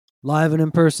Live and in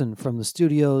person from the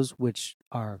studios, which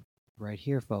are right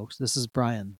here, folks. This is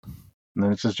Brian.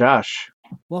 And this is Josh.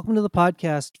 Welcome to the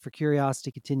podcast for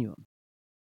Curiosity Continuum.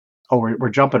 Oh, we're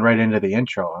jumping right into the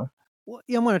intro, huh? Well,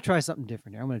 yeah, I'm going to try something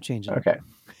different here. I'm going to change it. Okay.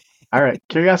 All right.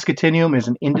 Curiosity Continuum is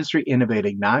an industry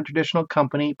innovating, non-traditional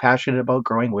company passionate about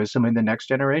growing wisdom in the next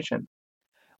generation.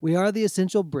 We are the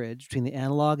essential bridge between the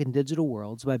analog and digital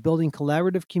worlds by building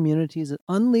collaborative communities that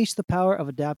unleash the power of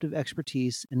adaptive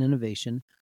expertise and innovation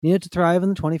needed to thrive in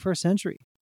the 21st century.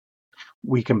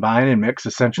 We combine and mix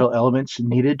essential elements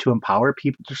needed to empower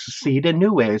people to succeed in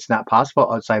new ways not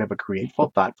possible outside of a creative,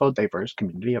 thoughtful, diverse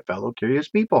community of fellow curious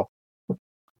people.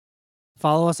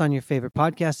 Follow us on your favorite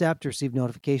podcast app to receive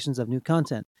notifications of new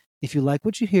content. If you like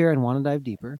what you hear and want to dive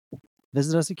deeper,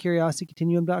 visit us at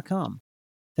curiositycontinuum.com.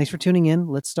 Thanks for tuning in.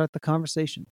 Let's start the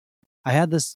conversation. I had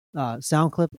this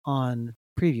sound clip on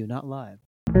preview, not live.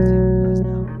 Let's see if it plays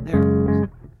now. There it goes.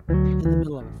 In the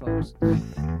middle of it, folks.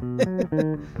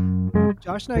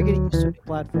 Josh and I are getting used to the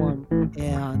platform,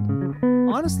 and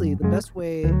honestly, the best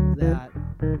way that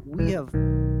we have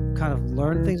kind of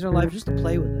learned things in our life is just to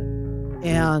play with it.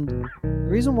 And the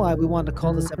reason why we wanted to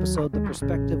call this episode The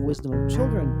Perspective Wisdom of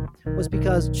Children was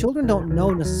because children don't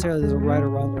know necessarily there's a right or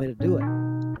wrong way to do it.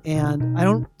 And I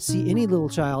don't see any little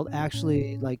child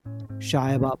actually like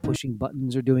shy about pushing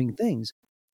buttons or doing things.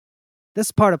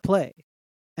 That's part of play.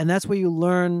 And that's where you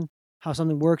learn how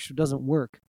something works or doesn't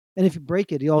work. And if you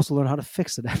break it, you also learn how to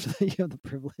fix it after that. You have the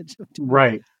privilege of doing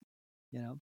Right. it. You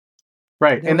know?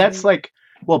 Right. And that's like,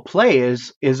 well, play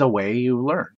is a way you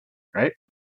learn, right?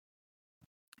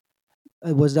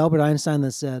 It was Albert Einstein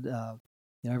that said,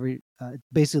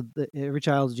 basically every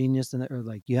child's genius, or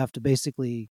like you have to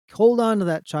basically hold on to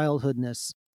that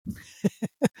childhoodness.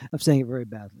 I'm saying it very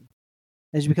badly.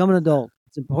 As you become an adult,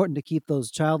 it's important to keep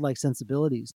those childlike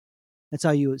sensibilities. That's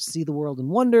how you see the world in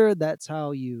wonder. That's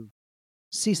how you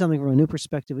see something from a new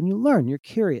perspective, and you learn. You're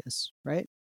curious, right?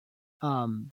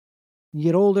 You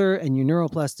get older, and your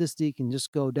neuroplasticity can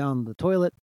just go down the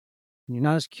toilet, and you're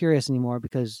not as curious anymore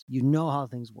because you know how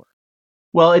things work.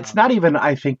 Well, it's not even,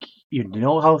 I think, you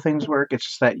know how things work. It's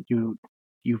just that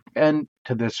you've been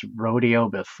to this rodeo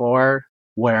before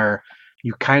where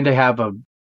you kind of have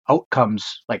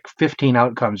outcomes, like 15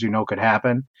 outcomes could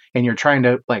happen, and you're trying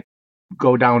to like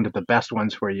go down to the best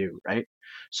ones for you, right?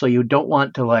 So you don't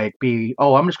want to like be,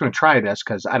 oh, I'm just going to try this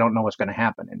because I don't know what's going to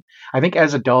happen. And I think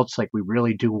as adults, like we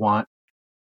really do want,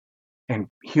 and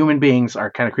human beings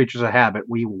are kind of creatures of habit,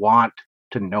 we want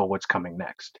to know what's coming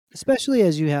next. Especially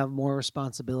as you have more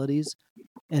responsibilities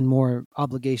and more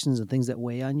obligations and things that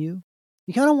weigh on you.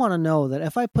 You kind of want to know that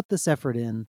if I put this effort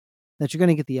in, that you're going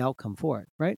to get the outcome for it,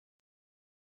 right?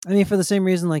 I mean, for the same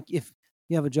reason, like if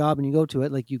you have a job and you go to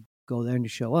it, like you go there and you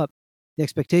show up, the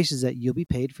expectation is that you'll be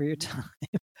paid for your time.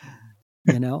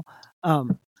 When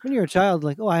you're a child,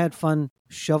 like, oh, I had fun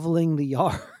shoveling the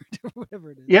yard or whatever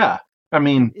it is. Yeah. I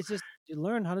mean, it's just you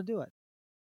learn how to do it.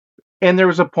 And there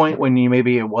was a point when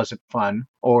maybe it wasn't fun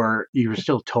or you were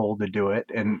still told to do it.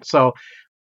 And so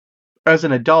as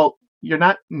an adult, you're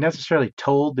not necessarily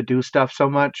told to do stuff so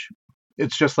much.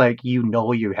 It's just like,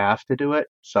 you have to do it.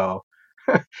 So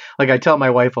like I tell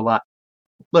my wife a lot,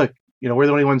 look, we're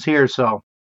the only ones here. So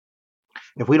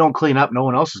if we don't clean up, no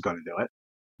one else is going to do it.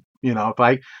 If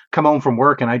I come home from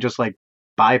work and I just like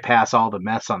bypass all the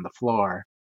mess on the floor,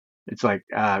 it's like,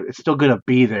 it's still going to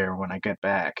be there when I get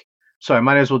back. So I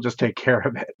might as well just take care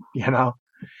of it,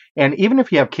 And even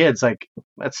if you have kids, like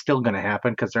that's still going to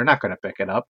happen because they're not going to pick it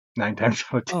up 9 times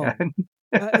out of 10.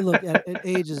 Look, at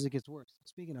ages, it gets worse.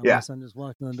 Speaking of, my son just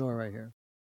walked in the door right here.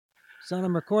 Son,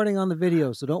 I'm recording on the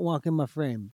video, so don't walk in my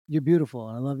frame. You're beautiful,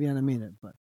 and I love you, and I mean it,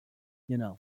 but,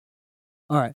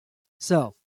 All right.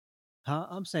 So,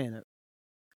 I'm saying it.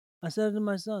 I said it to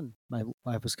my son. My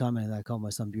wife was commenting that I call my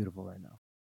son beautiful right now.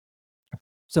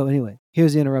 So anyway,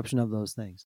 here's the interruption of those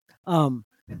things. What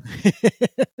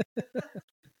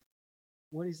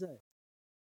do you say?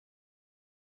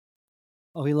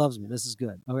 Oh, he loves me. This is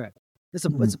good. All right. It's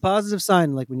a positive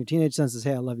sign, like when your teenage son says,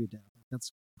 hey, I love you, Dad.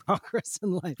 That's progress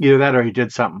in life. Either that or he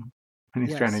did something and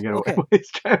he's trying to get away.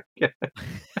 He's trying to get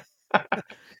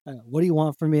What do you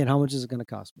want from me and how much is it going to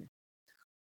cost me?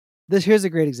 Here's a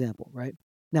great example, right?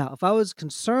 Now, if I was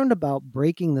concerned about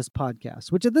breaking this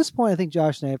podcast, which at this point I think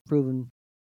Josh and I have proven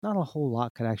not a whole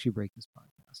lot could actually break this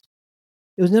podcast.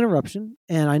 It was an interruption,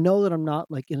 and I know that I'm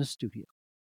not like in a studio.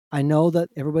 I know that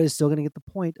everybody's still going to get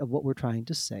the point of what we're trying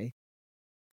to say.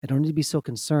 I don't need to be so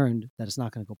concerned that it's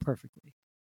not going to go perfectly.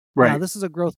 Right. Now, this is a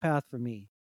growth path for me.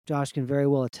 Josh can very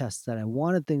well attest that I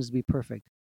wanted things to be perfect,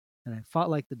 and I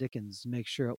fought like the Dickens to make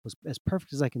sure it was as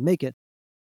perfect as I can make it.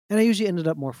 And I usually ended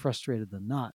up more frustrated than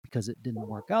not because it didn't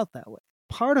work out that way.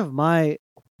 Part of my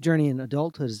journey in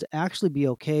adulthood is to actually be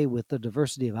okay with the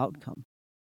diversity of outcome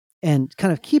and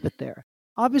kind of keep it there.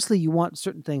 Obviously, you want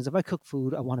certain things. If I cook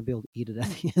food, I want to be able to eat it at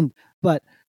the end. But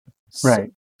so,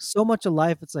 Right. so much of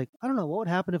life, it's like, I don't know, what would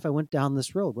happen if I went down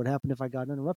this road? What happened if I got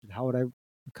interrupted? How would I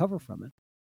recover from it?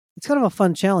 It's kind of a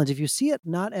fun challenge. If you see it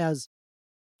not as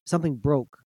something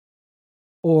broke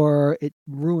or it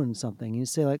ruined something, you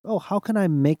say, like, oh, how can I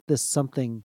make this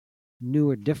something new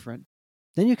or different?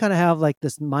 Then you kind of have like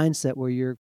this mindset where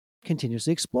you're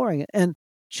continuously exploring it. And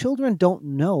children don't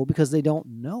know because they don't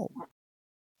know.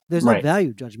 There's no Right.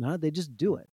 value judgment on it. They just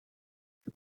do it.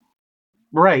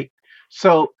 Right.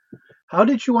 So, how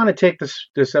did you want to take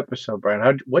this episode,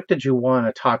 Brian? What did you want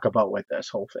to talk about with this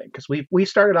whole thing? Because we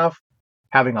started off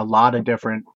having a lot of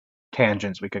different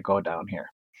tangents we could go down here.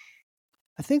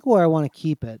 I think where I want to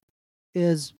keep it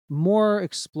is more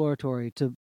exploratory.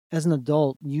 To as an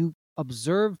adult, you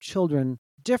observe children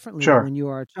differently than Sure. when you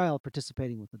are a child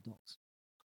participating with adults.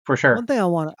 For sure. One thing I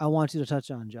want you to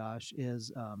touch on, Josh,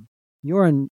 is your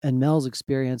and Mel's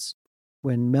experience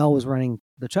when Mel was running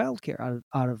the childcare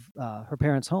out of her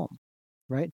parents' home,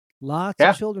 right? Lots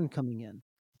Yeah. of children coming in,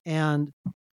 and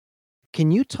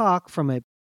can you talk from an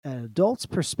adult's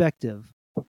perspective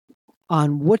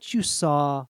on what you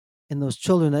saw in those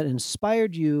children that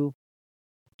inspired you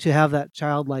to have that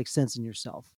childlike sense in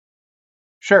yourself?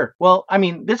 Sure. Well, I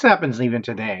mean, this happens even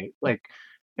today. Like,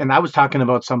 and I was talking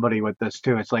about somebody with this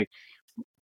too. It's like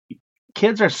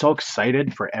kids are so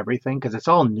excited for everything because it's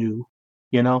all new,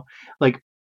 you know? Like,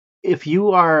 if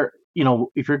you are,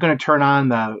 if you're going to turn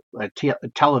on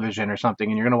television or something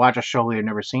and you're going to watch a show they've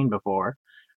never seen before,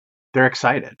 they're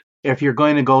excited. If you're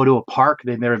going to go to a park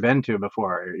they've never been to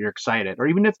before, you're excited. Or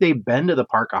even if they've been to the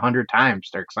park 100 times,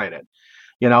 they're excited.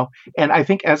 And I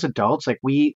think as adults, like,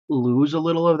 we lose a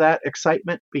little of that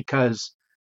excitement because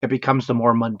it becomes the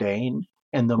more mundane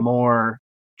and the more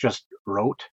just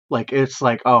rote. Like, it's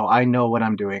like, oh, I know what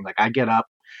I'm doing. Like, I get up,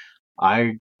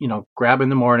 I grab in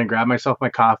the morning, grab myself my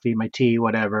coffee, my tea,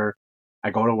 whatever. I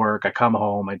go to work, I come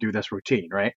home, I do this routine,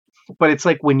 right? But it's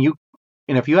like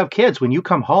and if you have kids, when you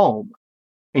come home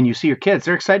and you see your kids,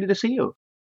 they're excited to see you.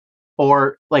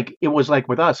 Or like it was like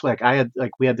with us, like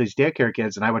we had these daycare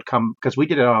kids, and I would come because we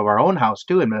did it out of our own house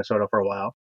too in Minnesota for a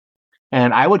while.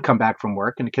 And I would come back from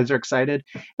work, and the kids are excited.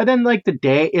 And then like the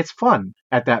day, it's fun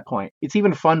at that point. It's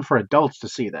even fun for adults to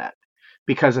see that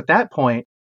because at that point,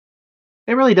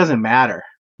 it really doesn't matter,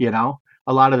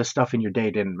 A lot of the stuff in your day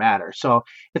didn't matter. So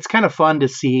it's kind of fun to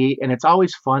see, and it's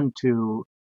always fun to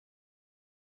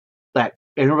that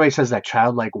everybody says that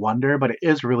childlike wonder, but it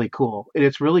is really cool. And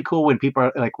it's really cool when people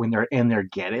are like when they're in there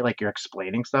getting like you're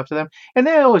explaining stuff to them. And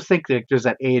they always think that there's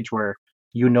that age where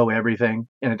you know everything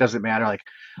and it doesn't matter. Like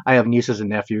I have nieces and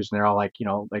nephews and they're all like,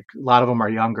 like a lot of them are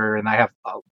younger and I have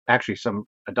actually some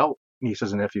adult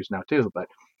nieces and nephews now too, but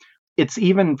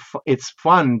it's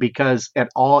fun because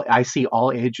I see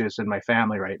all ages in my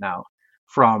family right now,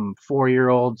 from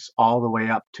 4-year-olds all the way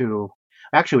up to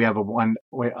actually we have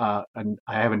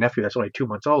I have a nephew that's only 2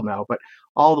 months old now, but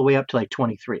all the way up to like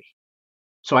 23.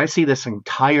 So I see this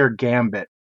entire gambit,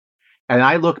 and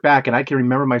I look back and I can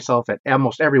remember myself at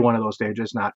almost every one of those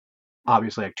stages, not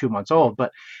obviously like 2 months old,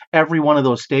 but every one of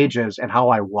those stages and how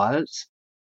I was,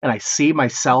 and I see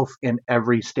myself in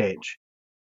every stage.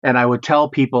 And I would tell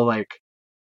people like,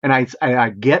 and I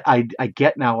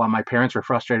get now why my parents were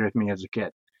frustrated with me as a kid,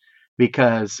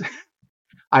 because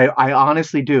I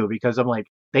honestly do, because I'm like,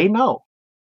 they know,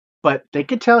 but they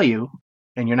could tell you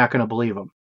and you're not going to believe them.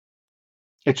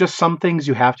 It's just some things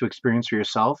you have to experience for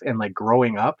yourself. And like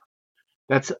growing up,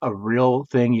 that's a real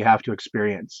thing you have to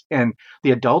experience. And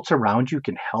the adults around you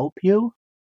can help you.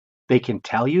 They can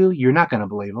tell you, you're not going to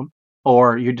believe them,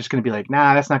 or you're just going to be like,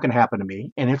 nah, that's not going to happen to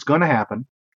me. And it's going to happen.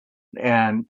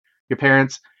 And your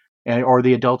parents or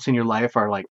the adults in your life are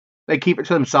like, they keep it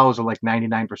to themselves like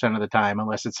 99% of the time,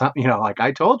 unless it's something, like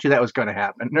I told you that was going to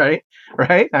happen, right?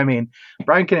 Right. I mean,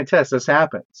 Brian can attest this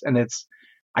happens. And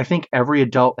I think every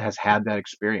adult has had that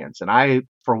experience. And I,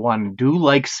 for one, do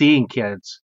like seeing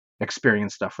kids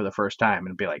experience stuff for the first time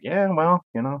and be like, yeah, well,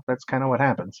 that's kind of what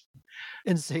happens.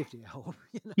 In safety, I hope.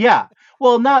 Yeah.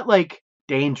 Well, not like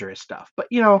dangerous stuff, but,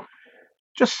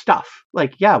 just stuff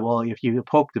like, yeah, well, if you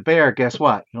poke the bear, guess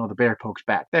what? The bear pokes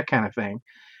back, that kind of thing.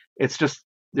 It's just,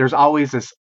 there's always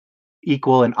this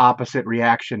equal and opposite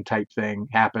reaction type thing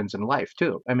happens in life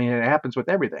too. I mean, it happens with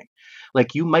everything.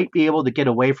 Like you might be able to get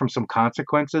away from some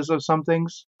consequences of some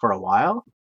things for a while,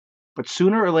 but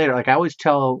sooner or later, like I always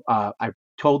tell, I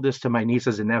told this to my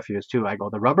nieces and nephews too. I go,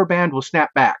 the rubber band will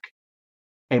snap back.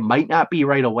 It might not be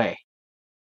right away,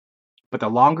 But the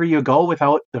longer you go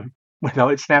without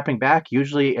it snapping back,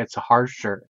 usually it's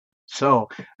harsher. So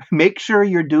make sure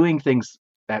you're doing things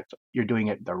that you're doing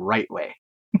it the right way.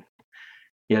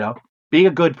 You know, be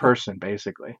a good person,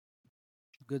 basically.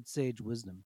 Good sage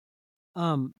wisdom.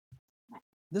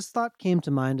 This thought came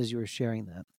to mind as you were sharing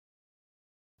that.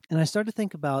 And I started to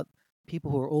think about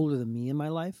people who are older than me in my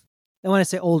life. And when I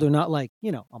say older, not like,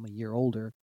 I'm a year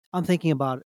older. I'm thinking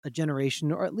about a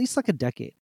generation or at least like a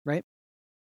decade, right?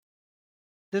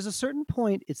 There's a certain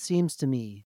point, it seems to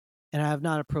me, and I have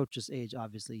not approached this age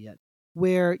obviously yet,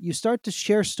 where you start to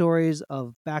share stories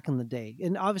of back in the day.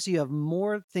 And obviously you have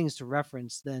more things to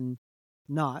reference than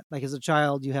not. Like as a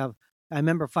child, I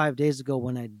remember 5 days ago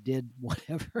when I did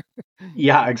whatever.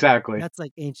 Yeah, exactly. That's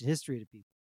like ancient history to people.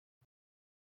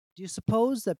 Do you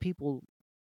suppose that people,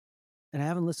 and I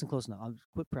haven't listened close enough, I'll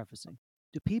quit prefacing.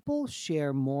 Do people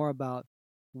share more about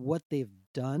what they've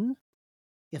done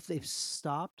if they've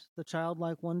stopped the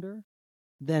childlike wonder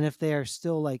than if they are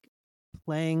still like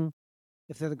playing,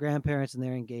 if they're the grandparents and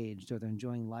they're engaged or they're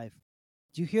enjoying life?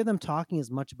 Do you hear them talking as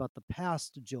much about the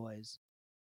past joys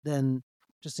than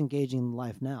just engaging in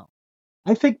life now?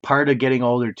 I think part of getting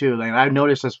older too, like I've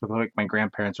noticed this with like my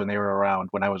grandparents when they were around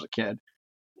when I was a kid,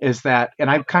 is that, and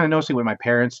I'm kind of noticing with my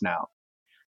parents now,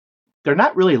 they're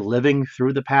not really living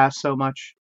through the past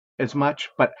as much,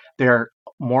 but they're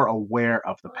more aware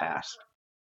of the past.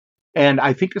 And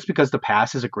I think it's because the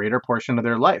past is a greater portion of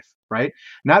their life, right?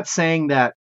 Not saying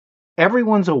that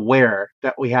everyone's aware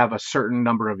that we have a certain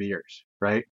number of years,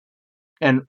 right?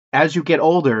 And as you get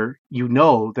older, you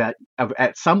know that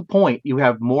at some point you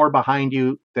have more behind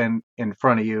you than in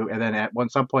front of you, and then at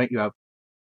some point you have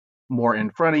more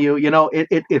in front of you.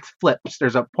 It flips.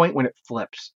 There's a point when it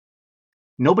flips.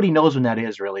 Nobody knows when that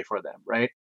is really for them, right?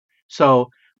 So,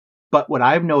 but what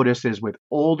I've noticed is with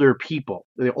older people,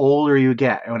 the older you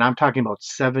get, and when I'm talking about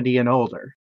 70 and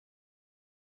older,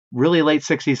 really late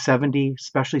 60s, 70,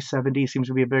 especially 70 seems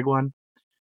to be a big one.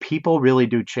 People really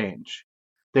do change.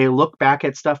 They look back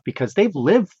at stuff because they've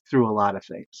lived through a lot of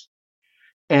things.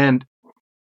 And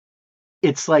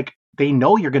it's like they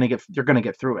know you're going to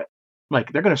get through it.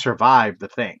 Like they're going to survive the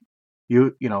thing.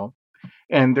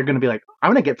 And they're going to be like,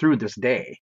 I'm going to get through this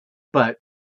day. But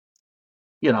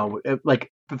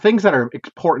like the things that are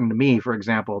important to me, for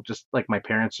example, just like my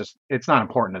parents, just it's not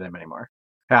important to them anymore.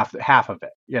 Half of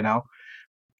it,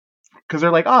 because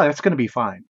they're like, oh, that's going to be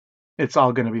fine. It's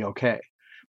all going to be okay.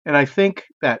 And I think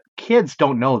that kids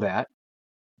don't know that,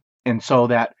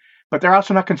 but they're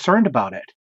also not concerned about it.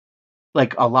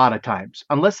 Like a lot of times,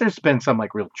 unless there's been some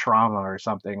like real trauma or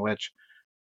something, which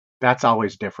that's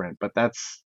always different. But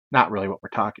that's not really what we're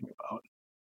talking about.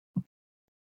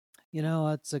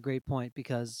 That's a great point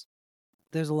because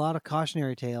there's a lot of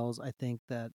cautionary tales I think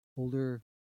that older,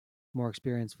 more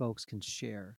experienced folks can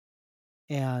share.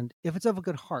 And if it's of a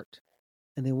good heart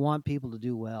and they want people to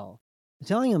do well, I'm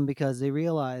telling them because they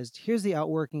realized here's the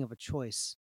outworking of a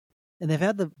choice. And they've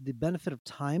had the benefit of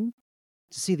time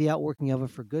to see the outworking of it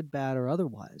for good, bad, or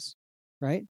otherwise.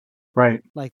 Right? Right.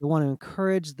 Like they want to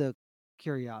encourage the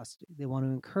curiosity. They want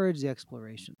to encourage the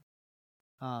exploration.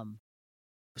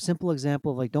 Simple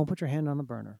example of like, don't put your hand on the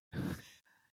burner.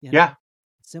 Yeah.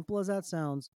 Simple as that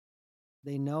sounds,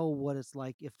 they know what it's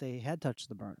like if they had touched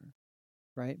the burner,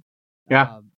 right?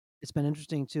 Yeah. It's been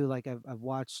interesting too. Like I've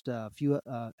watched a few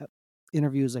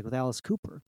interviews like with Alice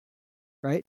Cooper,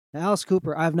 right? Now, Alice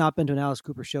Cooper, I've not been to an Alice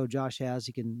Cooper show. Josh has.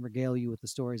 He can regale you with the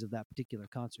stories of that particular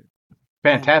concert.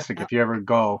 Fantastic if you ever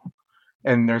go.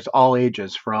 And there's all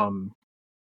ages from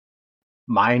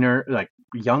minor, like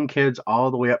young kids,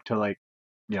 all the way up to like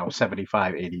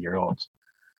 75, 80-year-olds.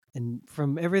 And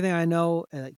from everything I know,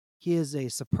 he is a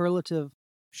superlative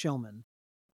showman.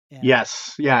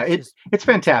 Yes. Yeah. It's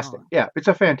fantastic. Yeah. It's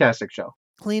a fantastic show.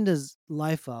 Cleaned his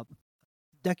life up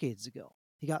decades ago.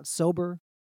 He got sober,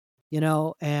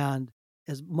 and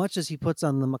as much as he puts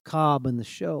on the macabre in the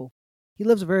show, he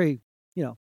lives a very,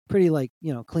 pretty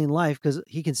clean life because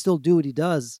he can still do what he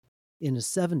does in his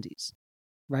 70s,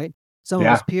 right? Some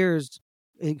of his peers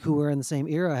who were in the same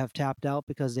era have tapped out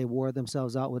because they wore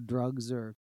themselves out with drugs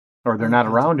or they're not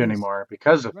around anymore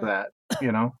because of that,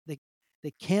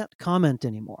 They can't comment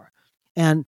anymore.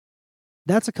 And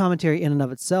that's a commentary in and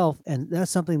of itself. And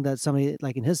that's something that somebody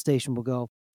like in his station will go,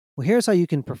 well, here's how you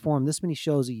can perform this many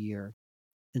shows a year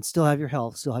and still have your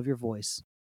health, still have your voice.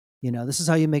 This is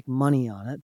how you make money on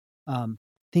it.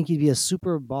 Think he'd be a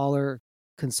super baller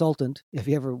consultant if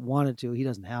he ever wanted to. He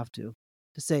doesn't have to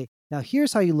say, now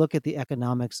here's how you look at the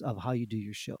economics of how you do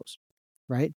your shows,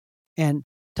 right? And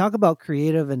talk about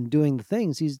creative and doing the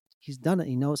things. He's done it.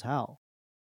 He knows how.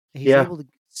 He's able to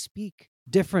speak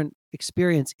different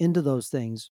experience into those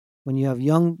things when you have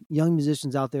young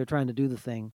musicians out there trying to do the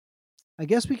thing. I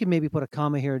guess we could maybe put a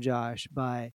comma here, Josh,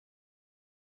 by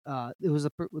it was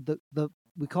the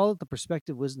we call it the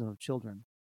perspective wisdom of children.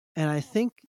 And I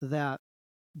think that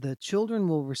the children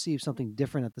will receive something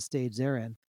different at the stage they're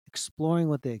in, exploring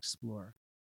what they explore.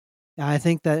 And I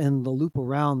think that in the loop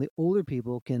around, the older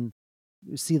people can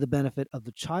see the benefit of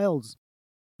the child's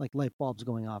like light bulbs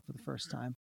going off for the first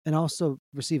time and also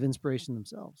receive inspiration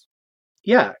themselves.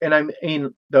 Yeah, and I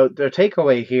mean the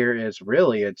takeaway here is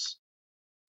really it's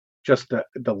just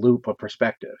the loop of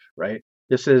perspective, right?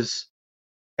 This is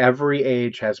every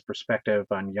age has perspective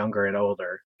on younger and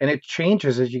older, and it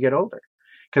changes as you get older.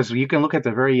 Because you can look at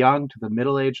the very young to the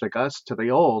middle age, like us, to the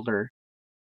older,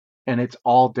 and it's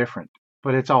all different,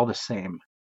 but it's all the same.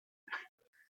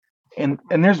 And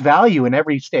there's value in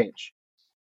every stage.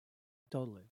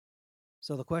 Totally.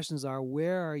 So the questions are: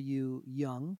 where are you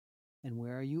young, and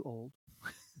where are you old?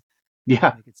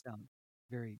 Yeah, Make it sound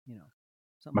very,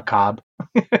 something like macabre.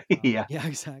 Yeah. yeah,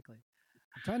 exactly.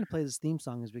 I'm trying to play this theme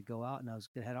song as we go out, and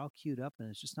it had all queued up, and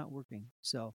it's just not working.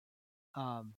 So,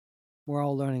 we're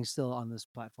all learning still on this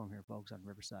platform here, folks, on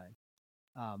Riverside.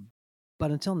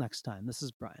 But until next time, this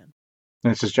is Brian.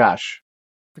 This is Josh.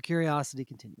 For Curiosity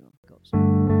Continuum goes.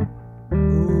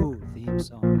 Ooh, theme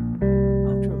song.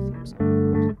 Outro theme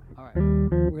song. All right.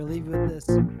 We're going to leave you with this.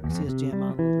 You see us jam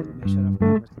on a little bit. We may shut off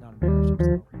cameras to not embarrass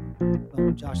ourselves.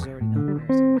 Well, Josh is already not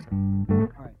embarrassing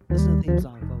himself. All right. Listen to the theme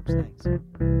song, folks.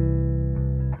 Thanks.